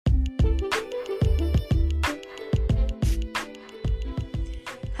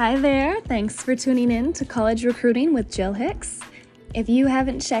Hi there, thanks for tuning in to College Recruiting with Jill Hicks. If you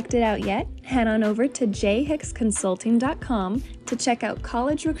haven't checked it out yet, head on over to jhicksconsulting.com to check out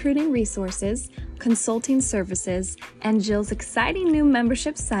college recruiting resources, consulting services, and Jill's exciting new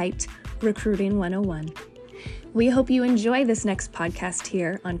membership site, Recruiting 101. We hope you enjoy this next podcast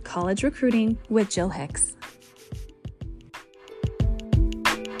here on College Recruiting with Jill Hicks.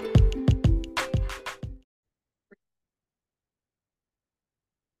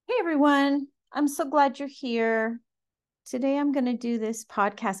 Hey everyone, I'm so glad you're here. Today I'm going to do this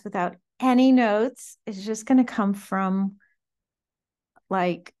podcast without any notes. It's just going to come from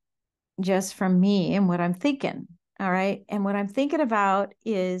just from me and what I'm thinking. All right. And what I'm thinking about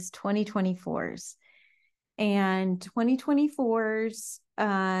is 2024's. And 2024's,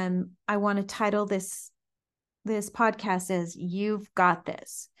 I want to title this podcast as You've Got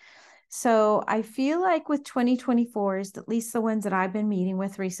This. So I feel like with 2024's, at least the ones that I've been meeting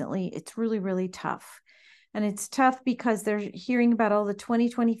with recently, it's really, really tough. And it's tough because they're hearing about all the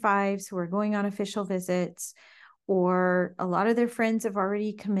 2025s who are going on official visits, or a lot of their friends have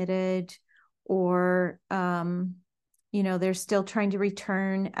already committed, or, they're still trying to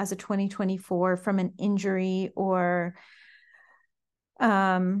return as a 2024 from an injury, or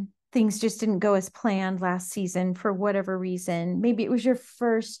things just didn't go as planned last season for whatever reason. Maybe it was your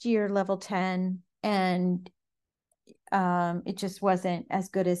first year level 10 and it just wasn't as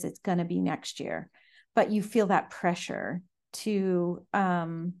good as it's going to be next year. But you feel that pressure to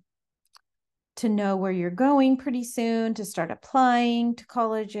know where you're going pretty soon, to start applying to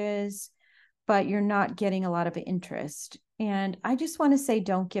colleges, but you're not getting a lot of interest. And I just want to say,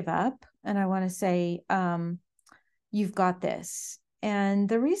 don't give up. And I want to say, you've got this. And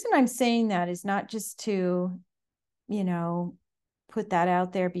the reason I'm saying that is not just to, put that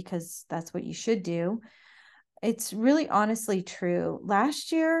out there because that's what you should do. It's really honestly true.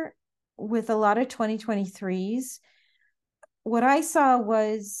 Last year, with a lot of 2023s, what I saw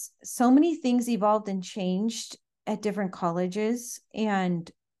was so many things evolved and changed at different colleges, and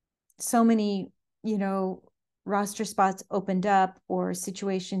so many, roster spots opened up, or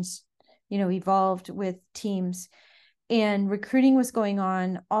situations, evolved with teams. And recruiting was going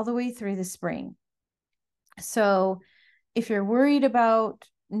on all the way through the spring. So if you're worried about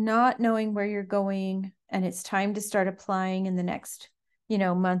not knowing where you're going and it's time to start applying in the next,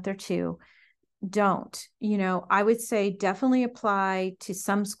 month or two, don't. I would say definitely apply to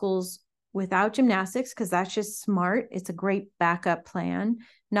some schools without gymnastics, because that's just smart. It's a great backup plan.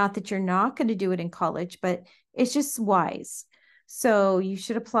 Not that you're not going to do it in college, but it's just wise. So you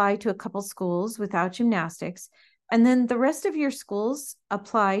should apply to a couple schools without gymnastics. And then the rest of your schools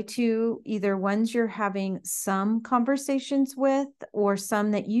apply to either ones you're having some conversations with, or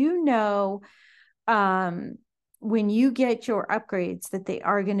some that when you get your upgrades, that they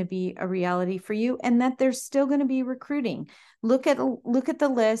are going to be a reality for you, and that there's still going to be recruiting. Look at the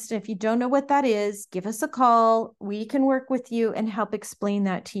list. If you don't know what that is, give us a call. We can work with you and help explain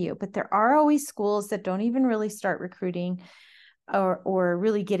that to you. But there are always schools that don't even really start recruiting or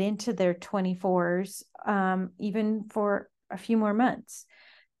really get into their 24s, even for a few more months.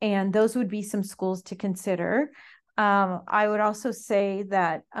 And those would be some schools to consider. I would also say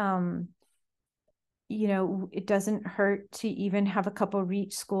that, it doesn't hurt to even have a couple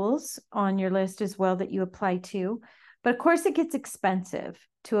reach schools on your list as well that you apply to. But of course, it gets expensive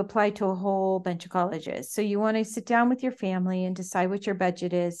to apply to a whole bunch of colleges. So you want to sit down with your family and decide what your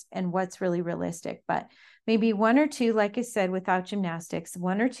budget is and what's really realistic. But maybe one or two, like I said, without gymnastics,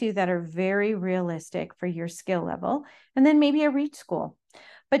 one or two that are very realistic for your skill level, and then maybe a reach school.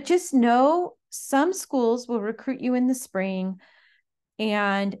 But just know some schools will recruit you in the spring,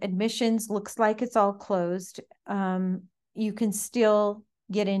 and admissions looks like it's all closed. You can still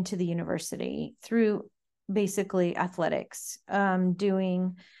get into the university through basically athletics,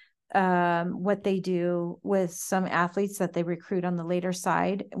 doing what they do with some athletes that they recruit on the later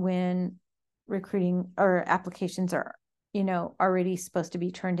side when recruiting or applications are, already supposed to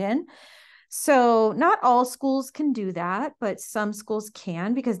be turned in. So not all schools can do that, but some schools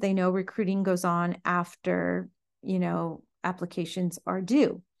can, because they know recruiting goes on after, applications are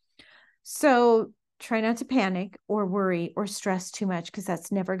due. So try not to panic or worry or stress too much, because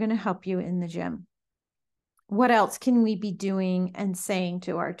that's never going to help you in the gym. What else can we be doing and saying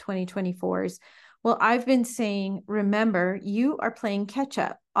to our 2024s? Well, I've been saying, remember, you are playing catch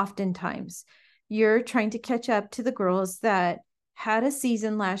up oftentimes. You're trying to catch up to the girls that had a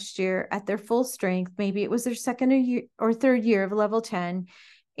season last year at their full strength. Maybe it was their second or third year of level 10,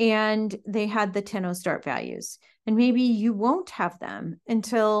 and they had the 10-0 start values. And maybe you won't have them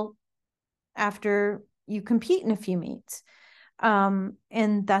until after you compete in a few meets.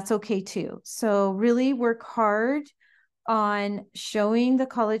 And that's okay too. So really work hard on showing the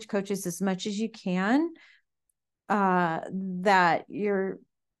college coaches as much as you can that you're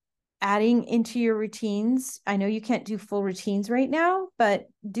adding into your routines. I know you can't do full routines right now, but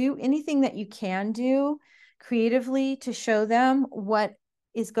do anything that you can do creatively to show them what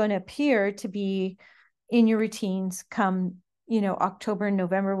is going to appear to be in your routines come, October and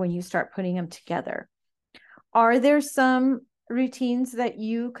November when you start putting them together. Are there some routines that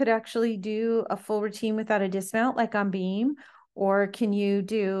you could actually do a full routine without a dismount, like on beam? Or can you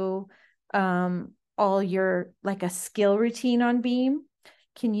do all your, like a skill routine on beam?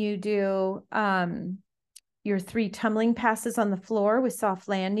 Can you do your 3 tumbling passes on the floor with soft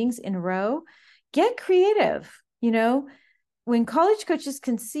landings in a row? Get creative. When college coaches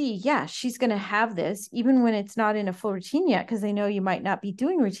can see, yeah, she's going to have this, even when it's not in a full routine yet, because they know you might not be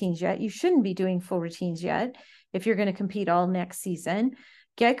doing routines yet. You shouldn't be doing full routines yet if you're going to compete all next season.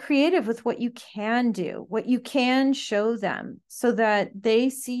 Get creative with what you can do, what you can show them so that they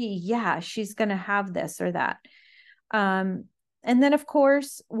see, yeah, she's going to have this or that. And then, of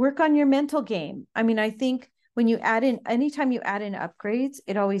course, work on your mental game. I mean, I think when you anytime you add in upgrades,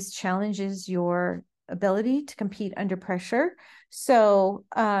 it always challenges your ability to compete under pressure. So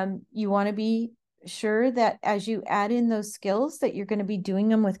you want to be sure that as you add in those skills that you're going to be doing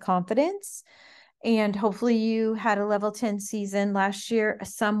them with confidence. And hopefully you had a level 10 season last year,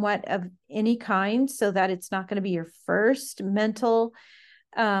 somewhat of any kind, so that it's not going to be your first mental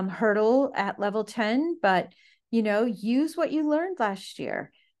hurdle at level 10, but use what you learned last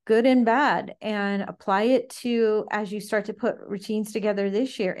year, good and bad, and apply it to as you start to put routines together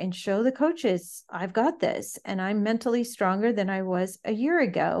this year and show the coaches, I've got this and I'm mentally stronger than I was a year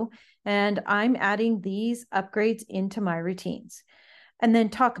ago. And I'm adding these upgrades into my routines. And then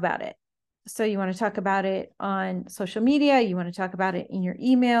talk about it. So you want to talk about it on social media. You want to talk about it in your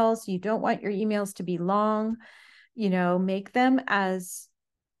emails. You don't want your emails to be long. Make them as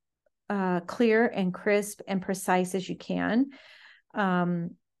clear and crisp and precise as you can.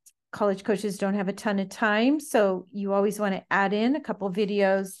 College coaches don't have a ton of time, so you always want to add in a couple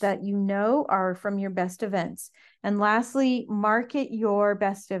videos that are from your best events. And lastly, market your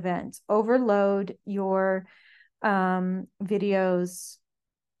best events. Overload your videos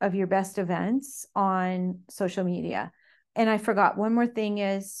of your best events on social media. And I forgot one more thing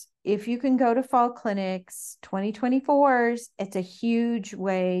is, if you can go to fall clinics, 2024's, it's a huge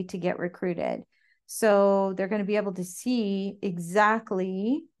way to get recruited. So they're going to be able to see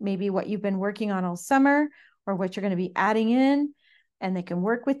exactly maybe what you've been working on all summer or what you're going to be adding in, and they can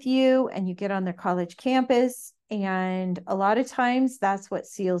work with you and you get on their college campus. And a lot of times that's what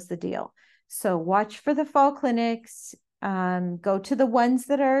seals the deal. So watch for the fall clinics, go to the ones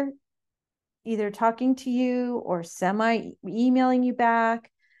that are either talking to you or semi-emailing you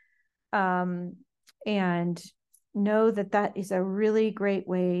back. And know that is a really great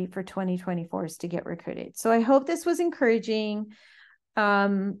way for 2024s to get recruited. So I hope this was encouraging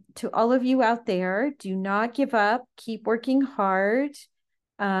to all of you out there. Do not give up. Keep working hard.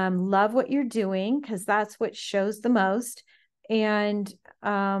 Love what you're doing, because that's what shows the most. And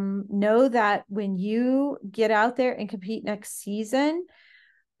know that when you get out there and compete next season,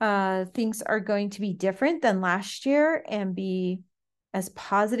 things are going to be different than last year, and be as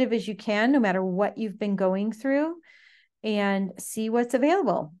positive as you can, no matter what you've been going through, and see what's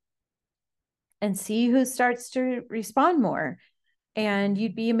available and see who starts to respond more. And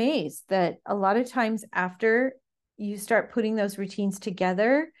you'd be amazed that a lot of times after you start putting those routines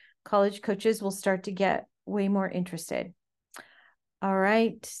together, college coaches will start to get way more interested. All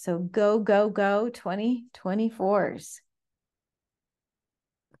right. So go, go, go 2024's.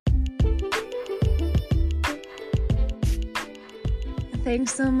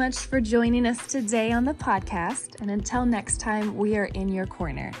 Thanks so much for joining us today on the podcast. And until next time, we are in your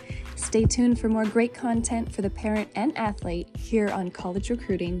corner. Stay tuned for more great content for the parent and athlete here on College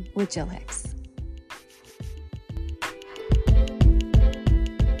Recruiting with Jill Hicks.